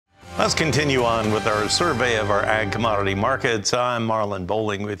Let's continue on with our survey of our ag commodity markets. I'm Marlin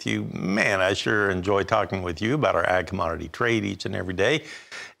Bohling with you. Man, I sure enjoy talking with you about our ag commodity trade each and every day.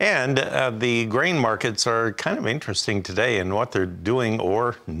 And the grain markets are kind of interesting today in what they're doing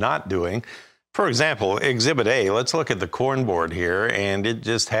or not doing. For example, Exhibit A, let's look at the corn board here, and it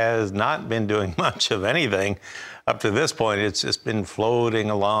just has not been doing much of anything up to this point. It's just been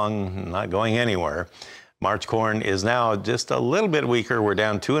floating along, not going anywhere. March corn is now just a little bit weaker. We're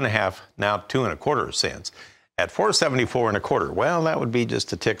down 2.5, now 2.25 cents at 474.25. Well, that would be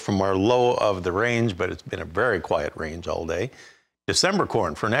just a tick from our low of the range, but it's been a very quiet range all day. December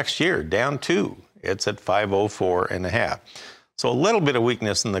corn for next year down 2. It's at 504.5. So a little bit of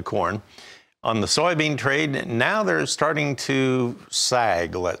weakness in the corn. On the soybean trade, now they're starting to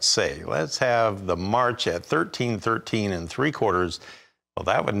sag, let's say. Let's have the March at 13.375. Well,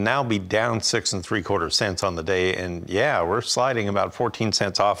 that would now be down 6.75 cents on the day. And yeah, we're sliding about 14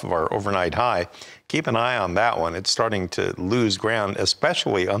 cents off of our overnight high. Keep an eye on that one. It's starting to lose ground,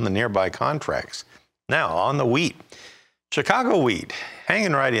 especially on the nearby contracts. Now, on the wheat, Chicago wheat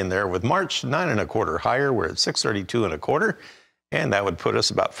hanging right in there with March 9.25 higher. We're at 632.25. And that would put us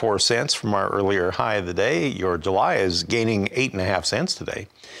about 4 cents from our earlier high of the day. Your July is gaining 8.5 cents today.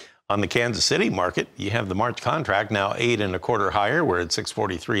 On the Kansas City market, you have the March contract now 8.25 higher. We're at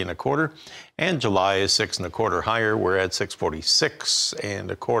 643.25. And July is 6.25 higher. We're at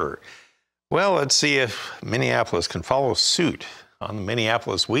 646.25. Well, let's see if Minneapolis can follow suit. On the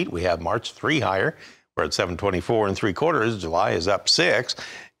Minneapolis wheat, we have March 3 higher. We're at 724.75. July is up 6.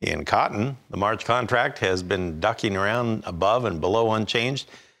 In cotton, the March contract has been ducking around above and below unchanged.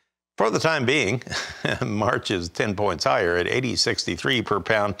 For the time being, March is 10 points higher at 80.63 per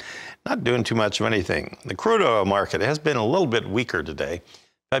pound, not doing too much of anything. The crude oil market has been a little bit weaker today.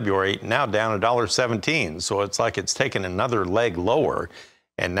 February now down $1.17, so it's like it's taken another leg lower,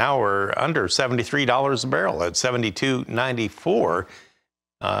 and now we're under $73 a barrel at 72.94.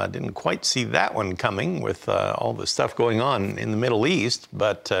 Didn't quite see that one coming with all the stuff going on in the Middle East,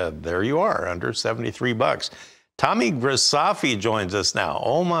 but there you are, under 73 bucks. Tommy Grisafi joins us now.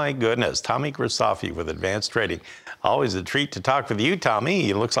 Oh my goodness, Tommy Grisafi with Advanced Trading. Always a treat to talk with you,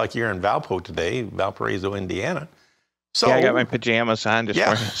 Tommy. It looks like you're in Valpo today, Valparaiso, Indiana. So yeah, I got my pajamas on, just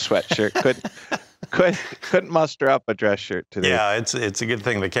wearing a sweatshirt. Couldn't muster up a dress shirt today. Yeah, it's a good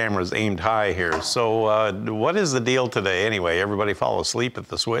thing the camera's aimed high here. So what is the deal today anyway? Everybody fall asleep at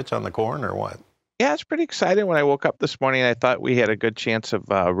the switch on the corn or what? Yeah, it's pretty exciting. When I woke up this morning, I thought we had a good chance of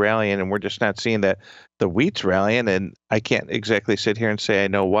rallying, and we're just not seeing that. The wheat's rallying, and I can't exactly sit here and say I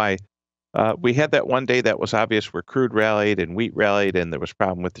know why. We had that one day that was obvious where crude rallied and wheat rallied, and there was a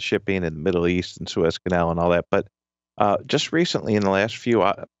problem with the shipping in the Middle East and Suez Canal and all that. But just recently, in the last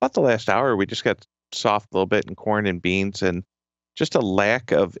about the last hour, we just got soft a little bit in corn and beans, and just a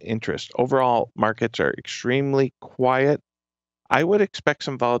lack of interest. Overall, markets are extremely quiet. I would expect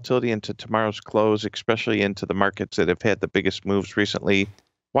some volatility into tomorrow's close, especially into the markets that have had the biggest moves recently.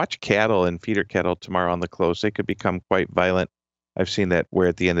 Watch cattle and feeder cattle tomorrow on the close. They could become quite violent. I've seen that where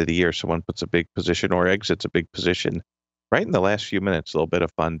at the end of the year, someone puts a big position or exits a big position right in the last few minutes, a little bit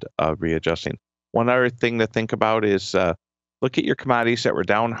of fund readjusting. One other thing to think about is look at your commodities that were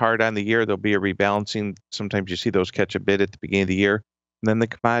down hard on the year. There'll be a rebalancing. Sometimes you see those catch a bid at the beginning of the year. And then the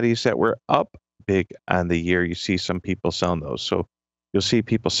commodities that were up big on the year, you see some people selling those. So you'll see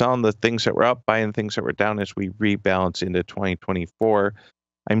people selling the things that were up, buying things that were down as we rebalance into 2024.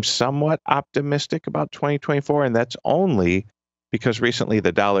 I'm somewhat optimistic about 2024, and that's only because recently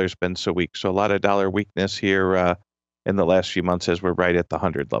the dollar's been so weak. So a lot of dollar weakness here in the last few months as we're right at the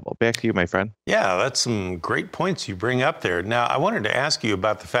 100 level. Back to you, my friend. Yeah, that's some great points you bring up there. Now, I wanted to ask you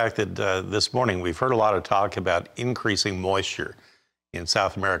about the fact that this morning we've heard a lot of talk about increasing moisture in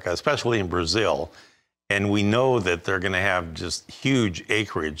South America, especially in Brazil. And we know that they're going to have just huge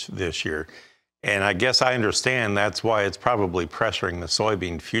acreage this year. And I guess I understand that's why it's probably pressuring the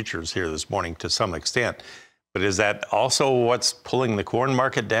soybean futures here this morning to some extent. But is that also what's pulling the corn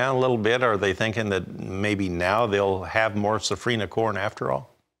market down a little bit? Are they thinking that maybe now they'll have more safrinha corn after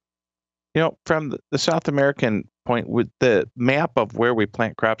all? You know, from the South American point, with the map of where we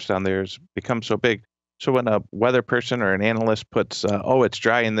plant crops down there has become so big. So when a weather person or an analyst puts, oh, it's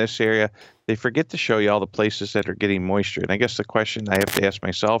dry in this area, they forget to show you all the places that are getting moisture. And I guess the question I have to ask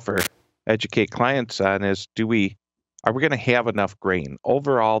myself or educate clients on is, are we going to have enough grain?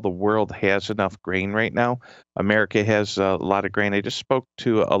 Overall, the world has enough grain right now. America has a lot of grain. I just spoke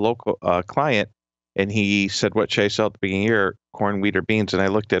to a local client, and he said, what should I sell at the beginning of the year, corn, wheat, or beans? And I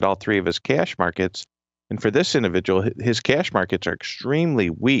looked at all three of his cash markets. And for this individual, his cash markets are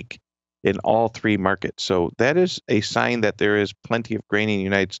extremely weak. in all three markets. So that is a sign that there is plenty of grain in the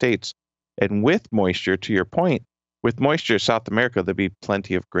United States. And with moisture, to your point, with moisture, South America, there'll be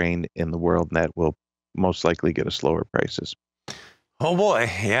plenty of grain in the world, and that will most likely get us lower prices. Oh boy,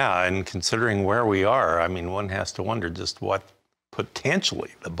 yeah, and considering where we are, I mean, one has to wonder just what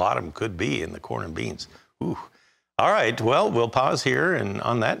potentially the bottom could be in the corn and beans. Ooh. All right, well, we'll pause here, and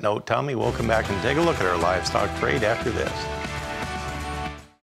on that note, Tommy, we'll come back and take a look at our livestock trade after this.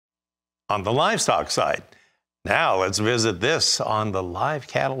 On the livestock side, now let's visit this on the live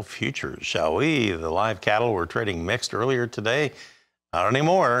cattle futures, shall we? The live cattle were trading mixed earlier today. Not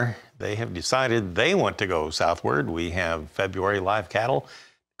anymore. They have decided they want to go southward. We have February live cattle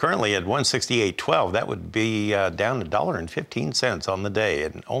currently at 168.12. That would be down $1.15 on the day,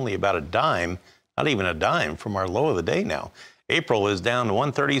 and only about a dime, not even a dime from our low of the day now. April is down to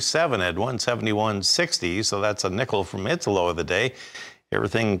 137 at 171.60, so that's a nickel from its low of the day.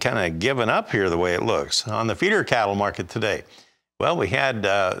 Everything kind of given up here the way it looks. On the feeder cattle market today, well, we had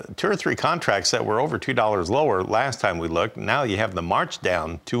 2 or 3 contracts that were over $2 lower last time we looked. Now you have the March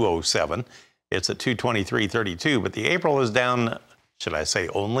down 207. It's at 223.32, but the April is down, should I say,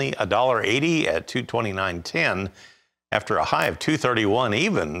 only $1.80 at 229.10 after a high of 231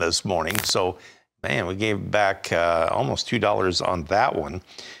 even this morning. So, man, we gave back almost $2 on that one.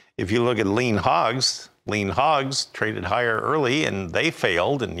 If you look at lean hogs traded higher early and they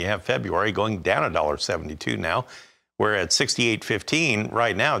failed, and you have February going down $1.72 now. We're at 68.15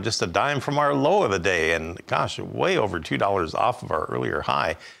 right now, just a dime from our low of the day, and gosh, way over $2 off of our earlier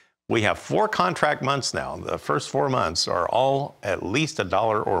high. We have 4 contract months now. The first 4 months are all at least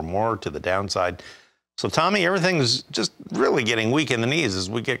 $1 or more to the downside. So, Tommy, everything's just really getting weak in the knees as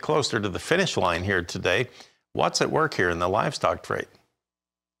we get closer to the finish line here today. What's at work here in the livestock trade?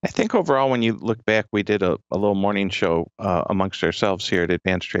 I think overall, when you look back, we did a little morning show amongst ourselves here at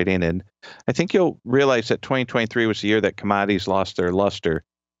Advanced Trading, and I think you'll realize that 2023 was the year that commodities lost their luster.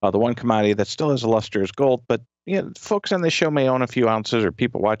 The one commodity that still has a luster is gold, but folks on this show may own a few ounces, or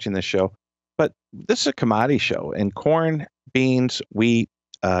people watching this show, but this is a commodity show, and corn, beans, wheat,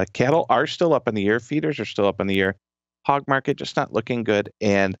 cattle are still up in the year. Feeders are still up in the year. Hog market just not looking good,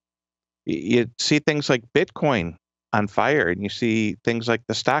 and you see things like Bitcoin on fire, and you see things like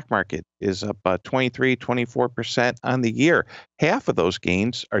the stock market is up 23, 24% on the year. Half of those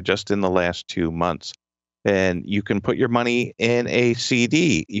gains are just in the last 2 months. And you can put your money in a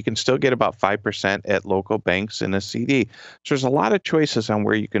CD. You can still get about 5% at local banks in a CD. So there's a lot of choices on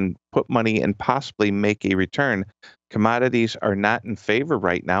where you can put money and possibly make a return. Commodities are not in favor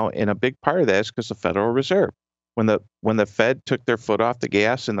right now, and a big part of that is because the Federal Reserve. When the Fed took their foot off the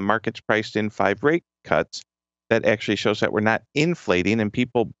gas and the market's priced in 5 rate cuts, that actually shows that we're not inflating, and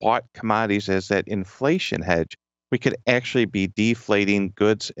people bought commodities as that inflation hedge. We could actually be deflating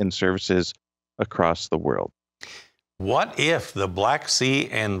goods and services across the world. What if the Black Sea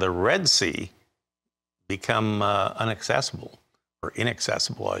and the Red Sea become inaccessible,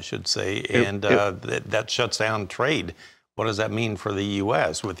 I should say, and that shuts down trade? What does that mean for the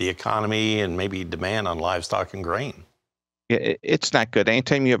U.S. with the economy and maybe demand on livestock and grain? It's not good.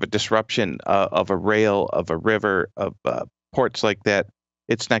 Anytime you have a disruption of a rail, of a river, of ports like that,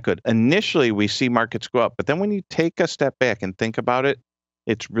 it's not good. Initially, we see markets go up, but then when you take a step back and think about it,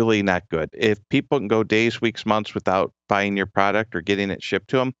 it's really not good. If people can go days, weeks, months without buying your product or getting it shipped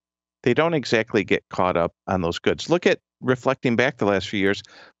to them, they don't exactly get caught up on those goods. Look at, reflecting back the last few years,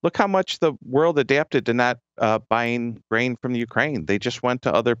 look how much the world adapted to not buying grain from the Ukraine. They just went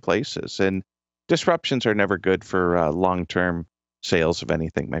to other places, and disruptions are never good for long-term sales of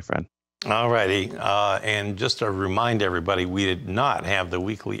anything, my friend. All righty. And just to remind everybody, we did not have the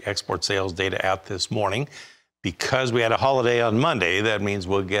weekly export sales data out this morning because we had a holiday on Monday. That means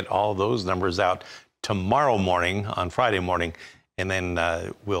we'll get all those numbers out tomorrow morning, on Friday morning, and then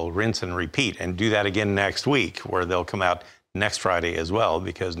we'll rinse and repeat and do that again next week, where they'll come out next Friday as well,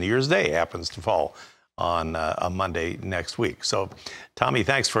 because New Year's Day happens to fall on a Monday next week. So, Tommy,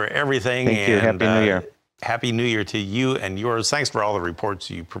 thanks for everything. Thank you. Happy New Year. Happy New Year to you and yours. Thanks for all the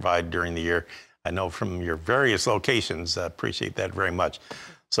reports you provide during the year. I know from your various locations. Appreciate that very much.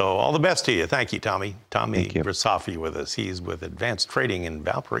 So all the best to you. Thank you, Tommy. Tommy Grisafi with us. He's with Advanced Trading in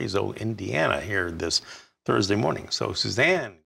Valparaiso, Indiana, here this Thursday morning. So, Suzanne.